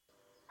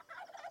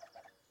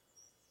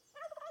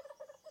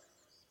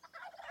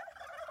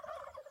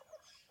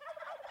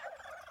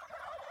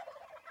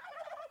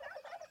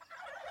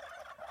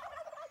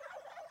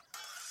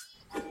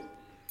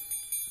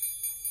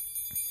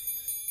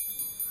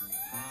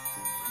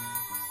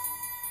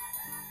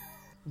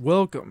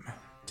Welcome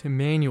to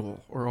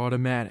Manual or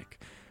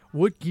Automatic.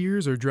 What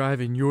gears are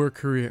driving your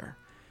career?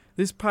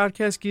 This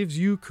podcast gives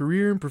you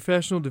career and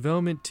professional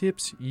development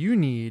tips you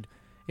need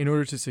in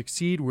order to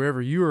succeed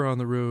wherever you are on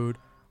the road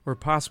or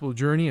possible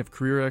journey of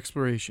career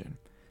exploration.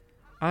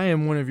 I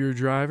am one of your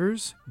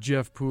drivers,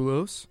 Jeff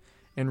Poulos,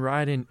 and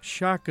riding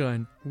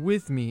shotgun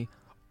with me,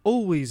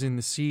 always in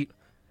the seat,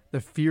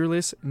 the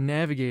fearless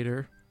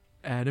navigator,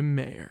 Adam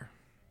Mayer.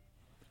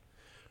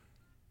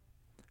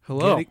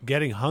 Hello.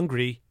 Getting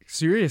hungry.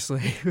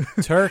 Seriously.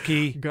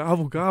 Turkey.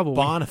 Gobble, gobble.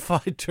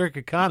 Bonafide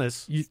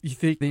turkicanus. You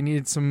think they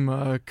needed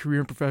some career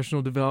and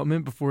professional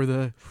development before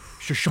the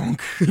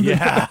shashonk?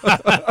 Yeah.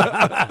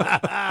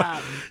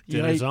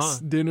 Dinner's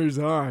on. Dinner's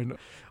on.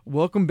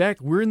 Welcome back.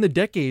 We're in the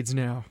decades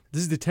now.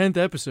 This is the 10th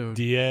episode.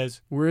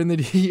 Diaz. We're in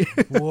the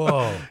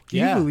Whoa.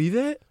 Can you believe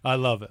that? I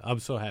love it. I'm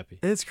so happy.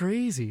 That's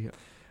crazy.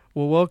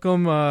 Well,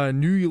 welcome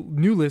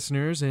new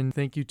listeners, and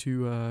thank you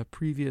to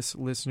previous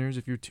listeners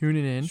if you're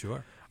tuning in.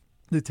 Sure.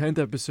 The 10th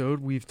episode,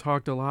 we've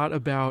talked a lot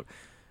about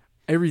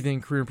everything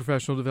career and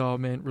professional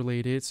development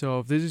related. So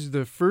if this is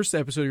the first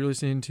episode you're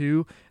listening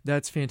to,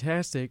 that's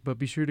fantastic. But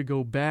be sure to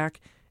go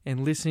back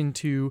and listen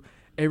to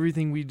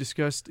everything we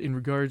discussed in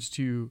regards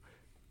to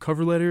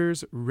cover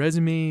letters,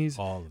 resumes,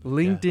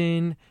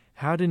 LinkedIn,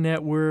 how to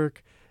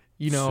network,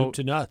 soup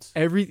to nuts.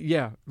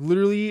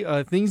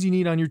 Literally things you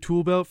need on your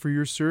tool belt for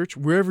your search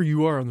wherever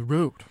you are on the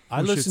road.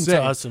 I listened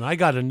to us and I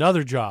got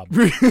another job.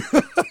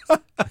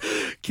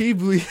 Can you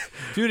believe?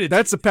 Dude,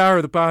 that's the power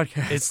of the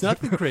podcast. It's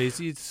nothing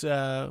crazy. It's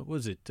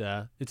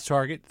it's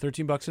Target,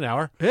 $13 an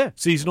hour. Yeah,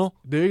 seasonal.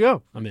 There you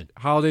go. I'm in.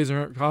 Holidays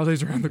are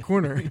around the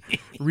corner.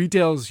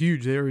 Retail is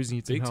huge. They always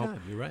need some big help.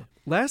 Time. You're right.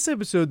 Last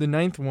episode, the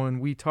 9th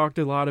one, we talked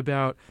a lot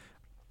about.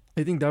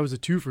 I think that was a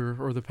twofer,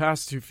 or the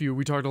past few.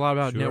 We talked a lot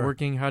about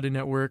networking, how to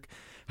network,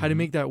 how to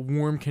make that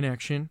warm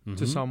connection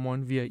to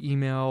someone via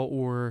email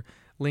or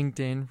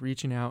LinkedIn,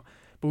 reaching out.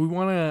 But we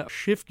want to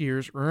shift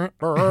gears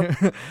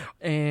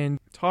and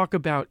talk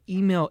about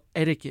email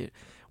etiquette,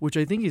 which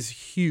I think is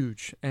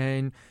huge.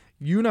 And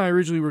you and I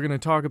originally were going to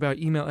talk about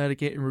email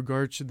etiquette in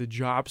regards to the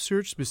job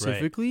search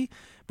specifically,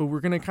 but we're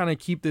going to kind of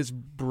keep this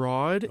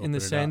broad in the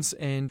sense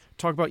and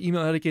talk about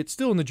email etiquette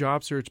still in the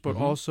job search, but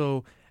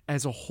also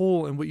as a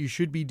whole and what you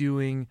should be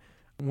doing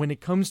when it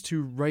comes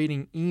to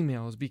writing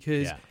emails.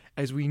 Because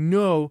as we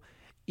know,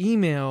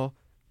 email...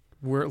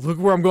 Look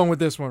where I'm going with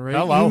this one, right?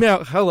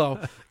 Hello.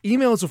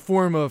 Email is a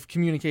form of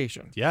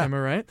communication. Yeah. Am I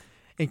right?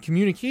 And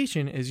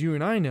communication, as you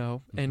and I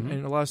know,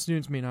 and a lot of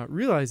students may not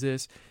realize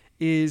this,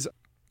 is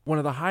one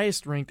of the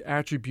highest ranked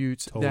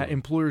attributes that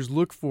employers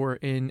look for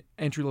in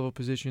entry-level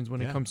positions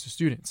when it comes to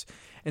students.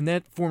 And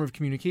that form of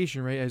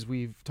communication, right, as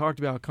we've talked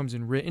about, comes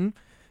in written,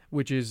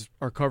 which is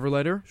our cover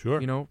letter.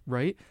 Sure.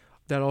 Right?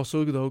 That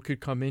also, though, could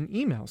come in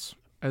emails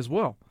as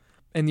well.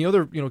 And the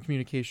other,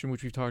 communication,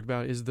 which we've talked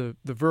about, is the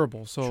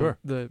verbal. So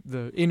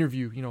the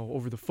interview,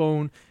 over the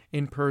phone,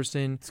 in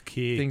person, it's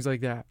key. Things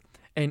like that.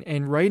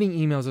 And writing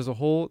emails as a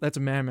whole, that's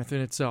a mammoth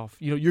in itself.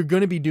 You're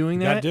going to be doing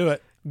that. Got to do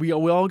it. We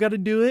all got to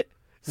do it.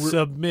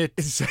 Submit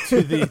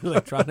to the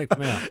electronic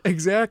mail.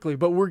 Exactly.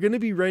 But we're going to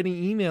be writing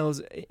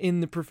emails in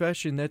the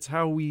profession. That's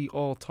how we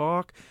all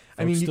talk.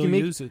 Folks you can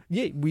use it.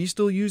 Yeah, we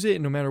still use it.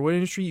 And no matter what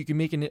industry, you can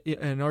make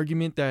an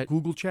argument that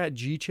Google Chat,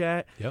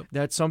 G-Chat,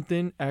 that's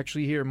something.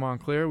 Actually, here at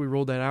Montclair, we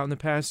rolled that out in the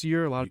past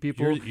year. A lot of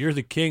people. You're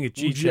the king of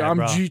G-Chat,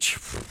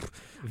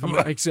 bro.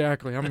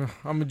 Exactly.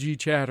 I'm a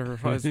G-chatter.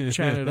 I was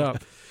chatting it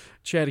up.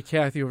 Chatty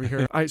Cathy over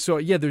here.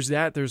 There's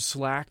that. There's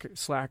Slack.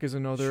 Slack is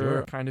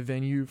another kind of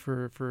venue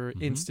for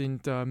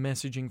instant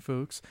messaging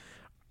folks.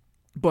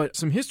 But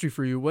some history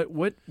for you.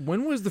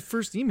 When was the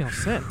first email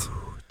sent?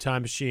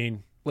 Time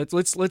machine.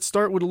 Let's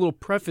start with a little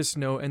preface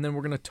note, and then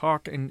we're going to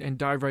talk and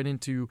dive right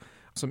into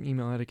some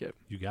email etiquette.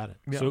 You got it.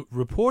 Yeah. So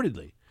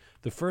reportedly,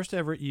 the first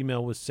ever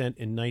email was sent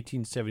in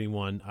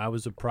 1971. I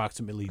was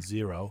approximately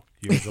 0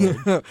 years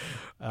old.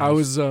 I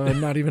was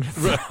not even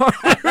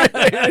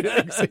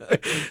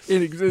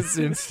in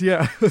existence.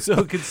 Yeah.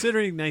 So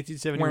considering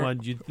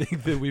 1971, you'd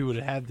think that we would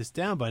have had this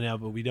down by now,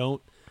 but we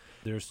don't.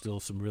 There's still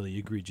some really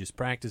egregious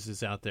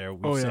practices out there.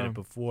 We've said it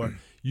before.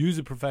 Use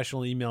a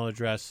professional email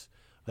address.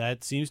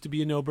 That seems to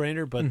be a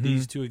no-brainer, but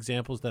these two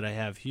examples that I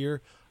have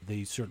here,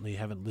 they certainly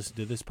haven't listened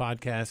to this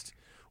podcast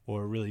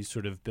or really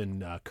sort of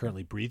been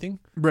currently breathing.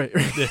 Right.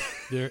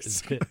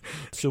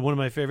 So one of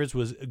my favorites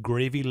was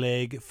gravy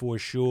leg for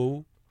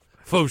show.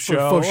 Faux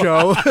show. Was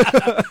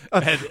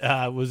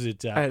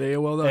it at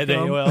AOL.com? At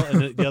AOL,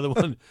 and the other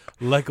one,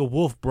 like a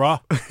wolf,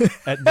 brah,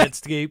 at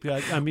Netscape.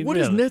 What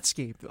is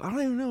Netscape? I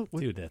don't even know.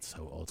 Dude, that's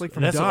so old. It's like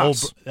from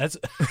DOS. That's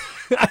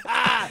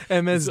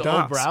MS DOS.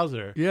 Old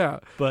browser. Yeah.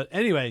 But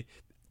anyway,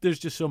 there's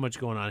just so much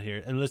going on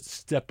here. And let's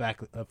step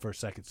back for a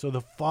second. So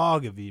the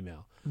fog of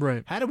email.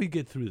 Right. How do we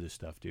get through this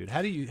stuff, dude?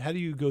 How do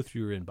you go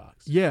through your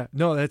inbox? Yeah.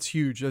 No, that's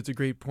huge. That's a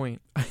great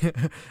point.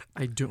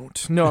 I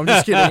don't. No, I'm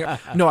just kidding.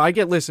 No,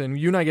 listen,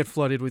 you and I get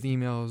flooded with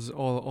emails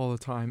all the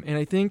time. And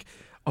I think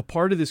a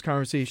part of this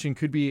conversation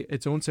could be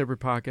its own separate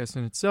podcast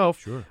in itself.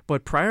 Sure.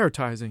 But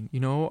prioritizing,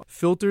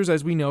 filters,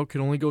 as we know,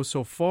 can only go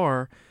so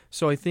far.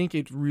 So I think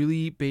it's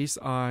really based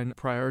on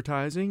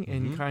prioritizing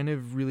and kind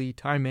of really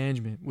time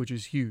management, which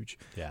is huge.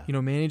 Yeah.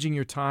 Managing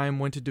your time,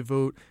 when to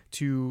devote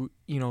to,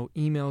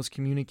 emails,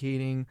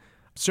 communicating.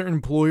 Certain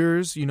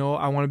employers,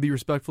 I want to be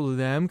respectful to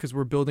them because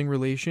we're building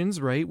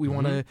relations, right? We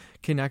want to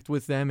connect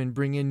with them and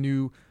bring in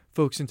new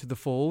folks into the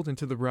fold,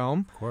 into the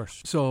realm. Of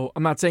course. So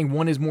I'm not saying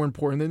one is more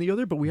important than the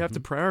other, but we have to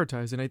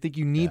prioritize. And I think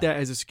you need that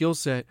as a skill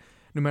set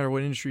no matter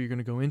what industry you're going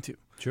to go into.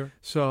 Sure.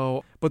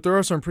 So, but there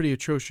are some pretty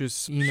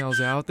atrocious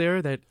emails out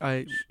there that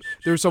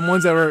there's some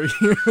ones that are,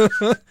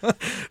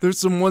 there's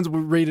some ones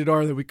with rated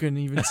R that we couldn't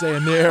even say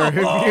in there.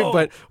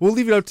 But we'll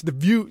leave it up to the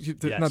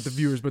not the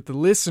viewers, but the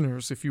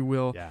listeners, if you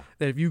will,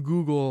 that if you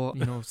Google,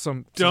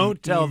 some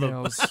Don't tell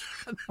emails,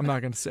 them. I'm not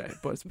going to say,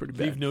 but it's pretty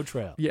bad. Leave no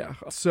trail. Yeah.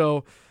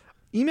 So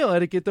email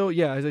etiquette, though,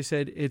 as I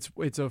said,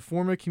 it's a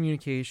form of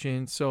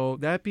communication. So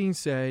that being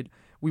said,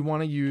 we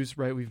want to use,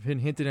 right, we've been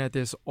hinting at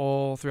this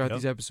all throughout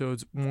these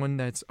episodes, one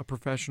that's a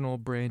professional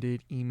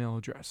branded email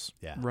address,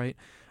 right?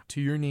 To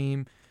your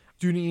name.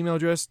 Student email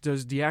address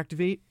does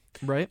deactivate,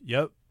 right?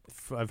 Yep.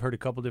 I've heard a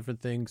couple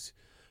different things.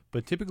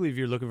 But typically, if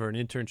you're looking for an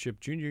internship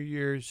junior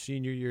year,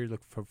 senior year,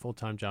 looking for a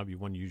full-time job, you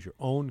want to use your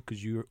own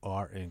because you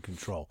are in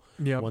control.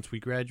 Yep. Once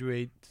we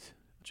graduate,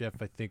 Jeff,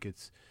 I think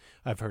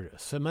I've heard a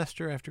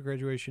semester after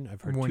graduation.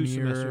 I've heard 1 2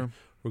 year. semesters.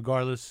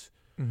 Regardless,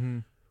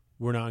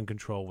 we're not in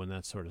control when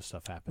that sort of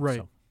stuff happens. Right.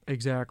 So.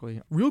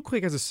 Exactly. Real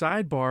quick, as a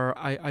sidebar,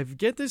 I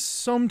get this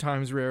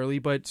sometimes, rarely,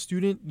 but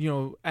student,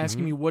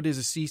 asking me what is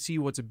a CC,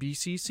 what's a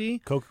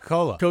BCC?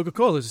 Coca-Cola.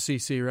 Coca-Cola is a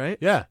CC, right?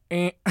 Yeah.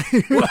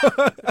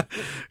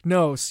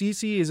 No,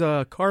 CC is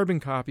a carbon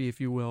copy, if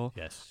you will.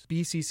 Yes.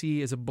 BCC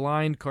is a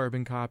blind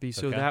carbon copy,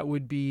 so that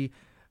would be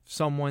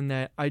someone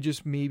that I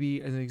just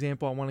maybe, as an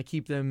example, I want to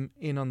keep them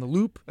in on the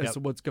loop as to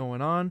what's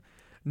going on.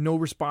 No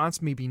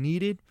response may be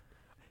needed.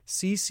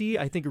 CC,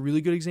 I think a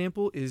really good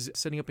example is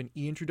setting up an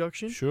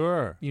e-introduction.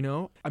 Sure.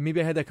 Maybe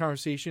I had that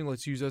conversation.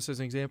 Let's use us as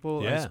an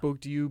example. Yeah. I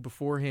spoke to you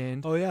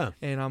beforehand. Oh, yeah.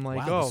 And I'm like,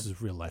 wow, this is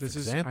a real life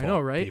example. I know,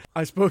 right?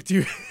 I spoke to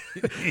you.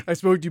 I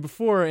spoke to you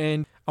before,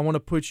 and I want to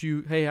put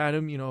you, hey,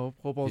 Adam,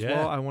 hope all's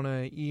well. I want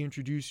to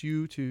e-introduce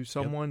you to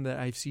someone that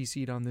I've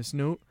CC'd on this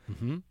note.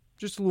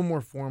 Just a little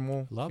more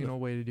formal,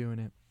 way to doing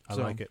it. I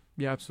like it.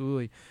 Yeah,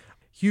 absolutely.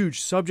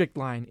 Huge subject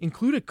line.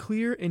 Include a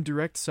clear and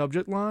direct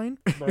subject line.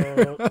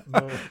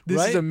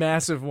 This is a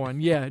massive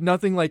one. Yeah,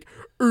 nothing like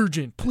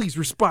urgent. Please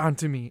respond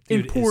to me.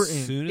 Dude, important.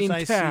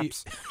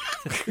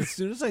 As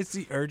soon as I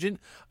see urgent,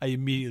 I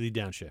immediately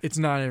downshift. It's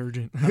not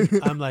urgent.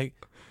 I'm like,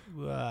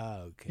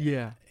 wow,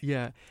 okay.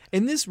 Yeah.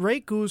 And this,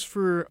 right, goes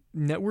for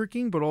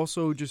networking, but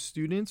also just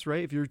students,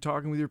 right? If you're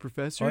talking with your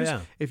professors,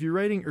 if you're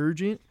writing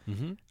urgent,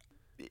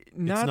 it's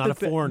not a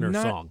foreigner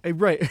song.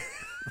 Right.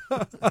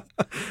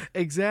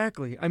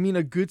 Exactly. I mean,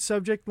 a good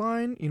subject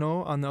line,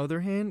 on the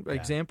other hand,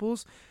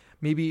 examples,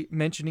 maybe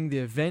mentioning the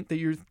event that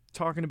you're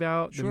talking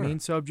about, the main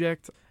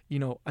subject,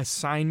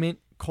 assignment,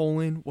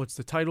 what's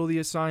the title of the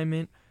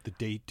assignment? The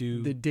date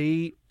due. The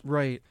date,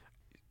 right.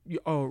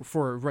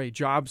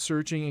 Job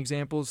searching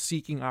examples,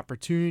 seeking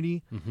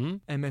opportunity,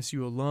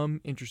 MSU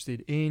alum,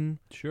 interested in,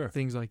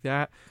 things like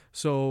that.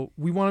 So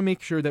we want to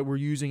make sure that we're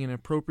using an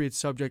appropriate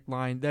subject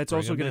line that's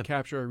also going to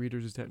capture our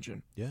readers'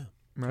 attention. Yeah,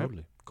 right?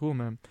 totally. Cool,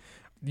 man.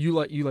 You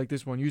like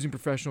this one, using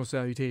professional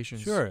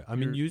salutations. Sure. I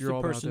mean, use the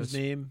person's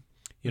name,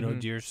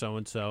 dear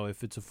so-and-so.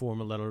 If it's a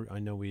formal letter, I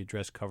know we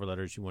address cover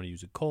letters, you want to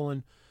use a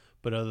colon.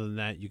 But other than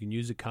that, you can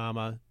use a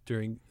comma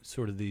during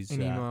sort of these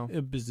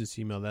business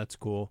email. That's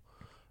cool.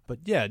 But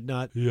yeah,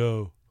 not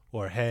yo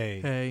or hey.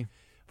 Hey.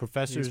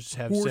 Professors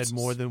have said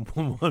more than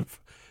one.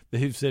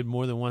 They've said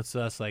more than once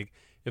to us, like,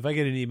 if I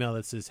get an email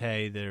that says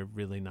hey, they're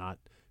really not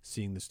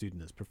seeing the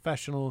student as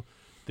professional.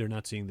 They're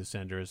not seeing the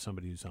sender as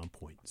somebody who's on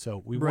point.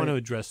 So we want to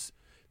address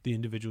the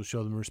individual,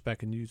 show them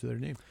respect, and use their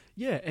name.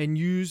 Yeah, and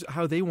use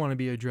how they want to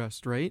be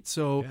addressed, right?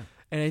 So,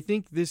 and I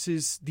think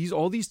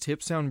all these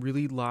tips sound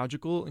really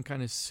logical and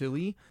kind of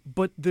silly,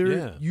 but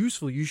they're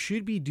useful. You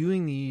should be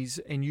doing these,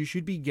 and you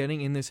should be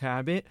getting in this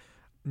habit,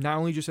 not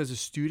only just as a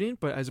student,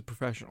 but as a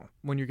professional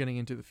when you're getting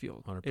into the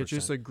field. 100%. It's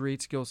just a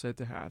great skill set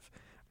to have.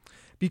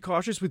 Be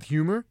cautious with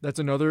humor. That's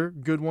another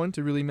good one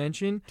to really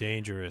mention.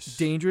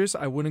 Dangerous.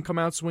 I wouldn't come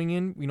out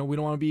swinging. We don't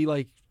want to be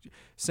like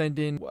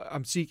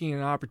I'm seeking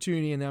an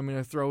opportunity and then I'm going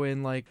to throw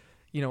in like,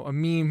 a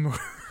meme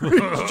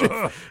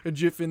or a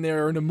GIF in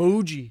there or an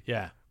emoji.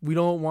 Yeah. We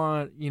don't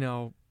want,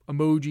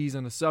 emojis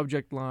on a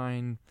subject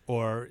line.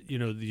 Or,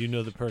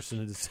 the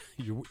person is,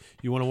 you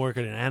want to work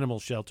at an animal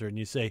shelter and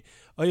you say,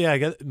 oh yeah, I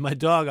got my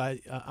dog.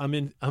 I'm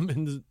in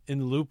the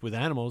loop with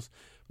animals.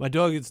 My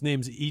dog, its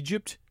name's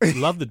Egypt. I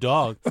love the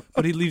dog,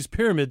 but he leaves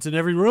pyramids in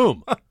every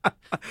room.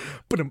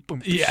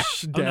 Yeah,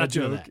 I'm not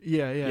doing that.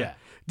 Yeah.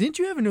 Didn't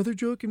you have another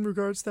joke in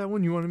regards to that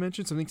one? You want to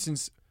mention something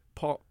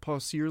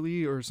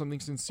sincerely or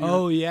something sincere?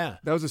 Oh yeah,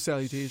 that was a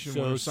salutation.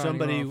 So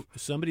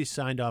somebody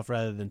signed off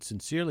rather than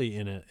sincerely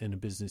in a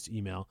business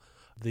email.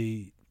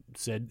 They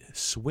said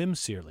swim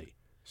sincerely.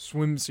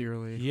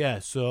 Swimseerly. Yeah,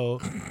 so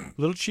a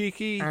little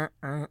cheeky. I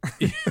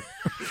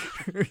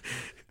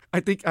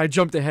think I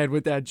jumped ahead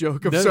with that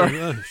joke. I'm sorry.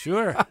 No,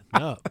 sure.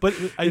 No. But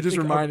it just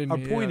reminded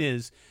me. Our point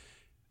is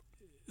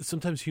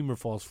sometimes humor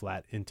falls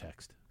flat in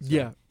text. So.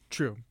 Yeah,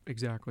 true.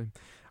 Exactly.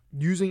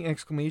 Using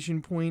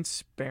exclamation points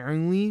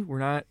sparingly. We're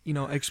not,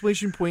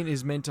 exclamation point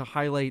is meant to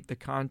highlight the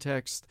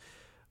context,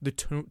 the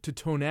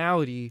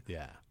tonality.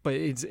 Yeah. But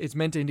it's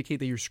meant to indicate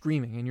that you're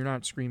screaming, and you're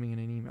not screaming in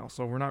an email.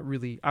 So we're not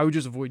really. I would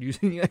just avoid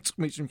using the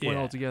exclamation point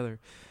altogether.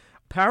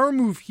 Power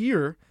move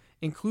here,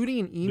 including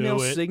an email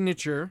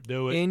signature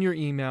in your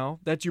email.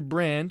 That's your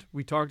brand.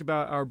 We talked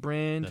about our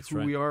brand, That's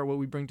who we are, what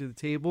we bring to the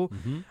table.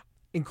 Mm-hmm.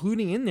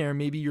 Including in there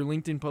maybe your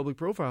LinkedIn public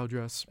profile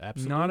address.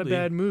 Absolutely. Not a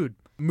bad move.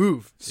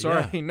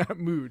 Sorry, not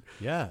mood.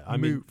 Yeah, I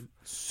mean,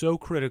 so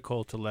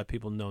critical to let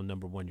people know,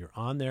 number one, you're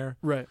on there.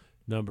 Right.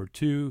 Number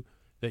two,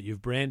 that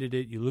you've branded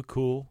it. You look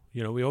cool.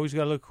 We always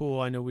got to look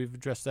cool. I know we've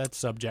addressed that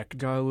subject.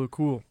 Got to look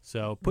cool.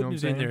 So putting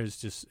it in there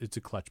is it's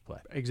a clutch play.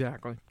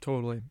 Exactly.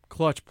 Totally.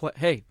 Clutch play.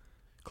 Hey.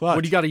 Clutch.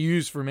 What do you got to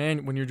use for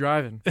when you're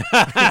driving?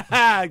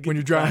 When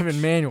you're driving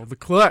manual, the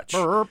clutch.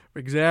 Burp.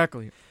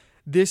 Exactly.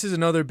 This is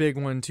another big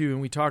one too,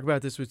 and we talk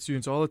about this with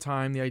students all the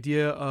time. The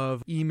idea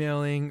of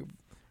emailing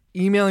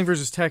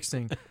versus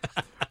texting.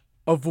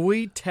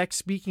 Avoid text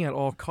speaking at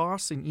all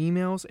costs in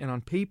emails and on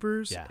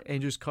papers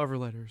and just cover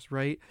letters,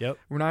 right? Yep.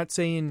 We're not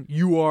saying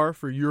you are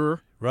for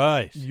your.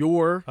 Right.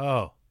 Your.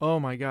 Oh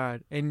my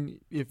God. And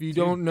if you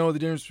don't know the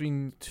difference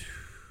between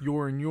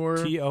your and your.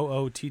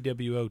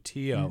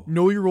 TOOTWOTO.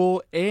 Know your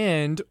role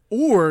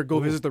or go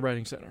visit the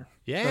Writing Center.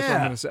 Yeah. That's what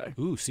I'm going to say.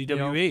 Ooh,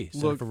 CWE.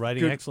 Center for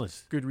Writing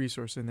Excellence. Good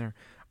resource in there.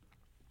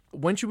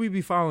 When should we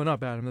be following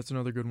up, Adam? That's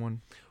another good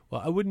one.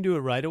 Well, I wouldn't do it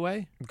right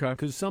away. Okay.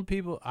 Because some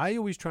people, I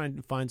always try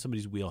and find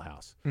somebody's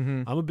wheelhouse.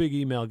 Mm-hmm. I'm a big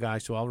email guy,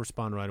 so I'll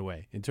respond right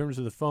away. In terms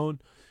of the phone,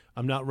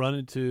 I'm not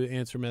running to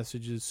answer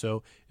messages.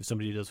 So if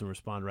somebody doesn't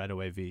respond right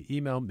away via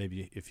email,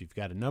 maybe if you've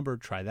got a number,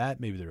 try that.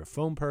 Maybe they're a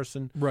phone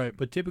person. Right.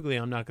 But typically,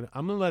 I'm going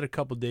to let a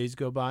couple days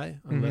go by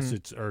unless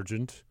it's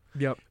urgent.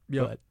 Yep.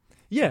 But,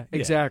 yeah,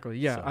 exactly.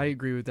 Yeah, so. I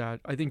agree with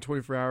that. I think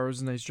 24 hours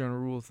is a nice general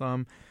rule of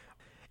thumb.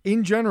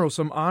 In general,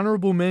 some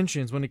honorable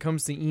mentions when it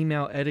comes to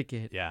email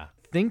etiquette. Yeah.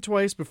 Think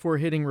twice before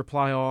hitting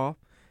reply all.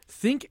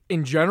 Think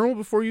in general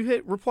before you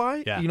hit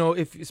reply. Yeah.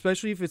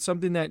 Especially if it's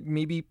something that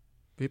maybe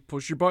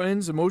push your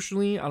buttons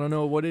emotionally. I don't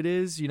know what it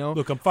is.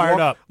 Look, I'm fired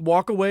up.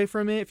 Walk away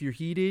from it if you're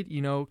heated.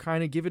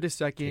 Kind of give it a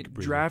second.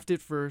 Draft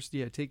it first.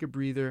 Yeah, take a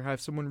breather.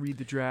 Have someone read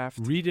the draft.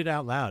 Read it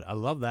out loud. I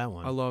love that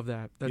one. I love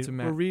that. That's a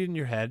Or read in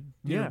your head.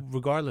 Yeah.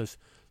 Regardless,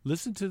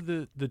 listen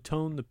to the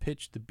tone, the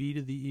pitch, the beat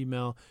of the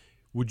email.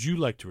 Would you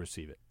like to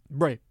receive it?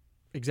 Right.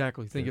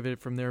 Exactly. Think of it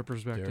from their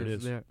perspective. There it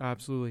is. Yeah,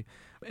 absolutely.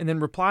 And then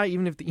reply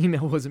even if the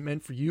email wasn't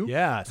meant for you.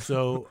 Yeah.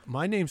 So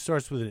my name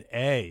starts with an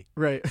A.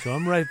 Right. So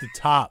I'm right at the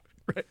top.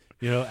 Right.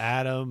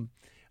 Adam.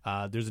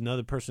 There's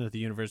another person at the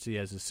university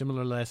has a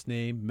similar last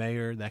name,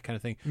 Mayer, that kind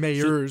of thing.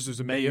 Mayers.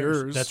 There's a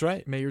Mayers. That's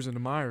right. Mayers and a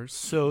Myers.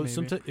 So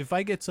sometimes if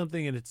I get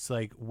something and it's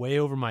like way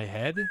over my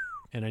head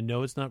and I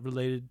know it's not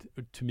related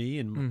to me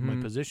and my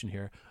position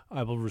here,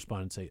 I will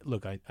respond and say,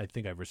 look, I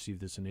think I've received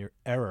this in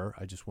error.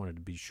 I just wanted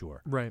to be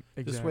sure. Right,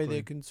 exactly. This way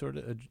they can sort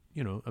of,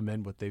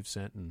 amend what they've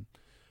sent and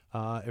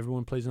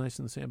everyone plays nice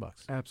in the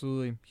sandbox.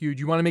 Absolutely.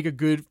 Huge. You want to make a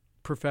good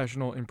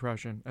professional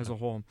impression as a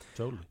whole.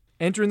 Totally.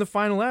 Enter in the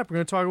final app.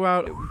 We're going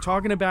to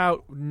talking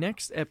about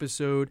next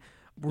episode.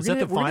 Is that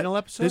the final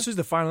episode? This is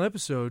the final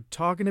episode.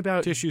 Talking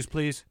about tissues,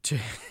 please.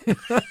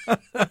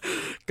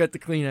 Got the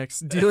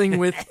Kleenex.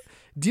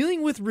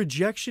 Dealing with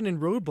rejection and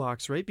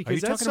roadblocks, right? Because are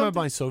you talking about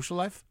my social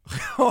life?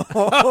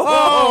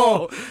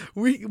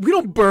 We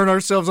don't burn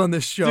ourselves on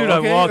this show, dude.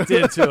 Okay? I walked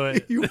into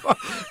it.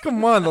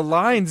 Come on, the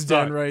line's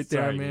done right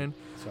there, sorry, man.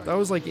 Sorry. That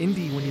was like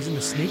Indy when he's in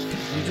the snake pit.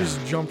 You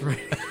just jumped right.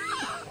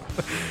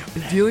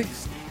 Dealing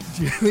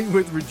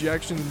with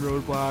rejection and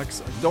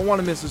roadblocks. I don't want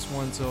to miss this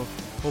one, so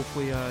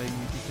hopefully you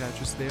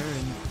catch us there,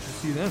 and we'll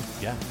see you then.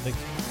 Yeah, thanks.